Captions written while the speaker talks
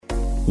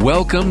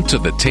Welcome to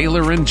the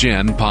Taylor and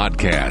Jen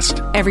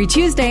podcast. Every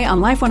Tuesday on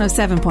Life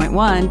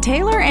 107.1,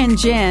 Taylor and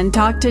Jen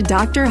talk to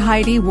Dr.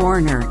 Heidi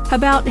Warner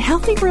about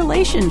healthy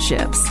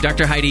relationships.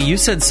 Dr. Heidi, you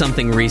said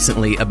something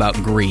recently about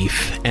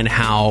grief and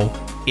how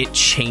it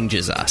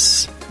changes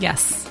us.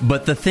 Yes.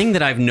 But the thing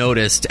that I've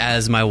noticed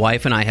as my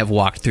wife and I have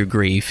walked through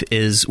grief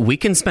is we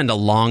can spend a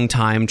long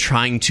time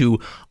trying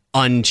to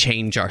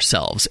unchange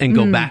ourselves and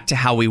go back to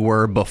how we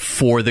were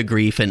before the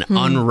grief and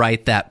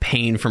unwrite that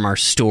pain from our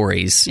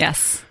stories.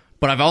 Yes.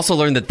 But I've also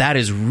learned that that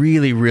is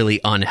really,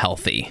 really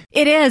unhealthy.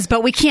 It is,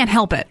 but we can't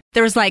help it.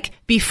 There was like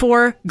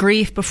before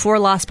grief, before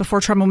loss,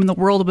 before trauma, when the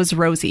world was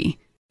rosy.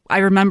 I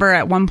remember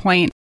at one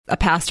point a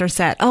pastor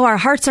said, "Oh, our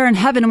hearts are in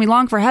heaven and we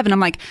long for heaven." I'm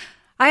like,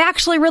 I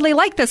actually really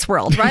like this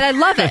world, right? I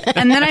love it.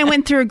 And then I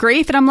went through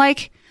grief and I'm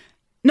like,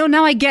 no,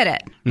 now I get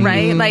it,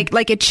 right?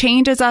 Like it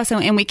changes us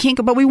and we can't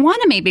go, but we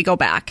want to maybe go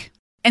back.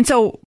 And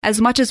so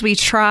as much as we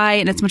try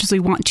and as much as we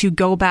want to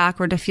go back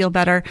or to feel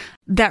better,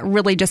 that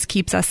really just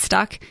keeps us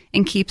stuck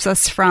and keeps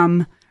us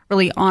from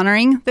really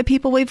honoring the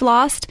people we've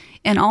lost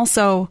and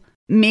also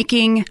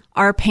making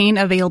our pain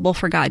available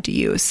for God to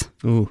use.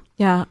 Ooh.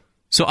 Yeah.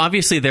 So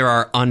obviously there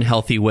are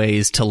unhealthy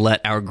ways to let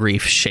our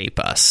grief shape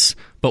us.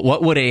 But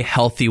what would a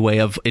healthy way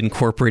of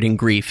incorporating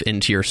grief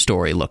into your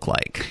story look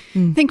like?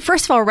 I think,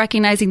 first of all,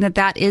 recognizing that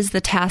that is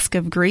the task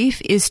of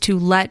grief is to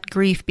let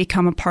grief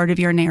become a part of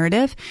your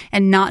narrative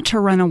and not to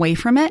run away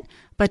from it,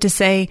 but to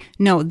say,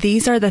 no,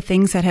 these are the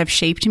things that have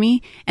shaped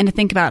me, and to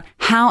think about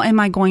how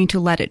am I going to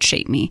let it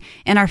shape me?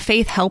 And our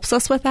faith helps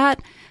us with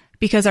that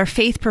because our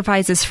faith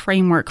provides this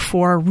framework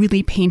for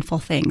really painful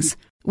things.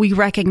 We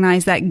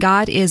recognize that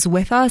God is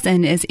with us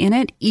and is in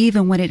it,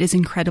 even when it is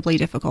incredibly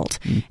difficult.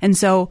 And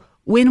so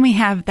when we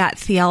have that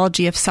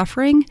theology of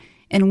suffering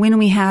and when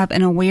we have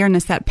an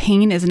awareness that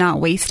pain is not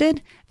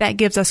wasted, that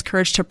gives us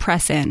courage to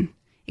press in.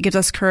 It gives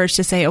us courage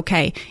to say,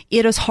 okay,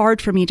 it is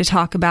hard for me to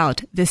talk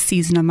about this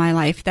season of my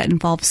life that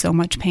involves so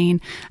much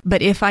pain.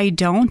 But if I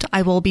don't,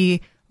 I will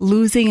be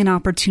losing an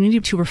opportunity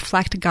to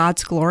reflect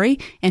God's glory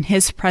and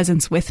His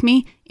presence with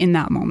me in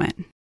that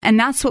moment. And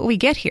that's what we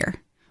get here.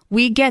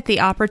 We get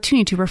the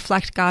opportunity to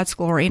reflect God's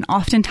glory. And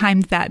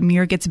oftentimes that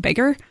mirror gets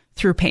bigger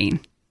through pain.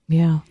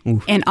 Yeah.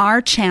 Oof. And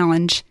our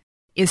challenge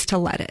is to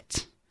let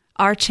it.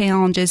 Our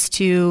challenge is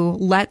to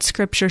let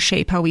Scripture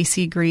shape how we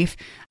see grief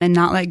and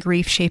not let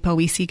grief shape how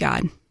we see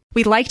God.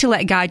 We like to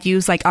let God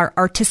use like our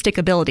artistic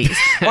abilities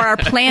or our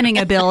planning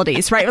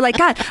abilities, right? We're like,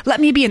 God, let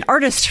me be an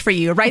artist for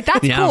you, right?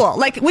 That's cool.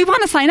 Like we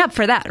want to sign up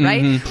for that,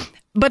 right?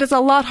 But it's a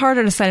lot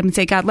harder to sign up and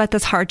say, God, let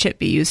this hardship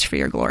be used for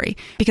your glory.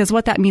 Because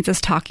what that means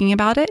is talking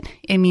about it.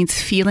 It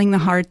means feeling the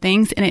hard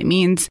things. And it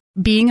means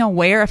being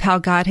aware of how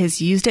God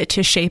has used it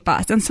to shape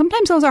us. And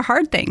sometimes those are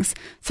hard things.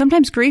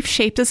 Sometimes grief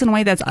shapes us in a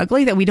way that's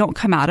ugly that we don't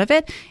come out of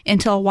it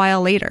until a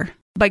while later.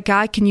 But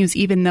God can use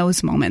even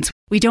those moments.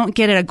 We don't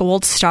get a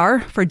gold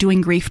star for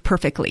doing grief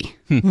perfectly.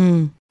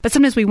 But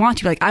sometimes we want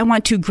to, like, I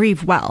want to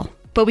grieve well.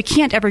 But we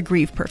can't ever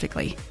grieve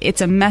perfectly.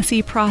 It's a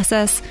messy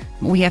process.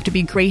 We have to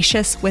be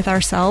gracious with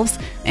ourselves,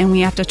 and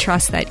we have to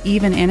trust that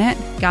even in it,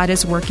 God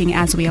is working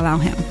as we allow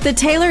Him. The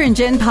Taylor and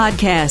Jen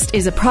podcast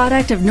is a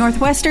product of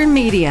Northwestern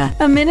Media,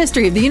 a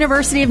ministry of the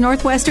University of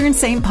Northwestern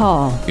St.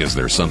 Paul. Is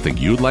there something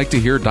you'd like to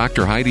hear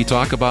Dr. Heidi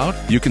talk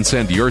about? You can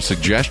send your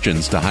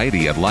suggestions to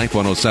Heidi at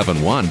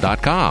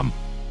life1071.com.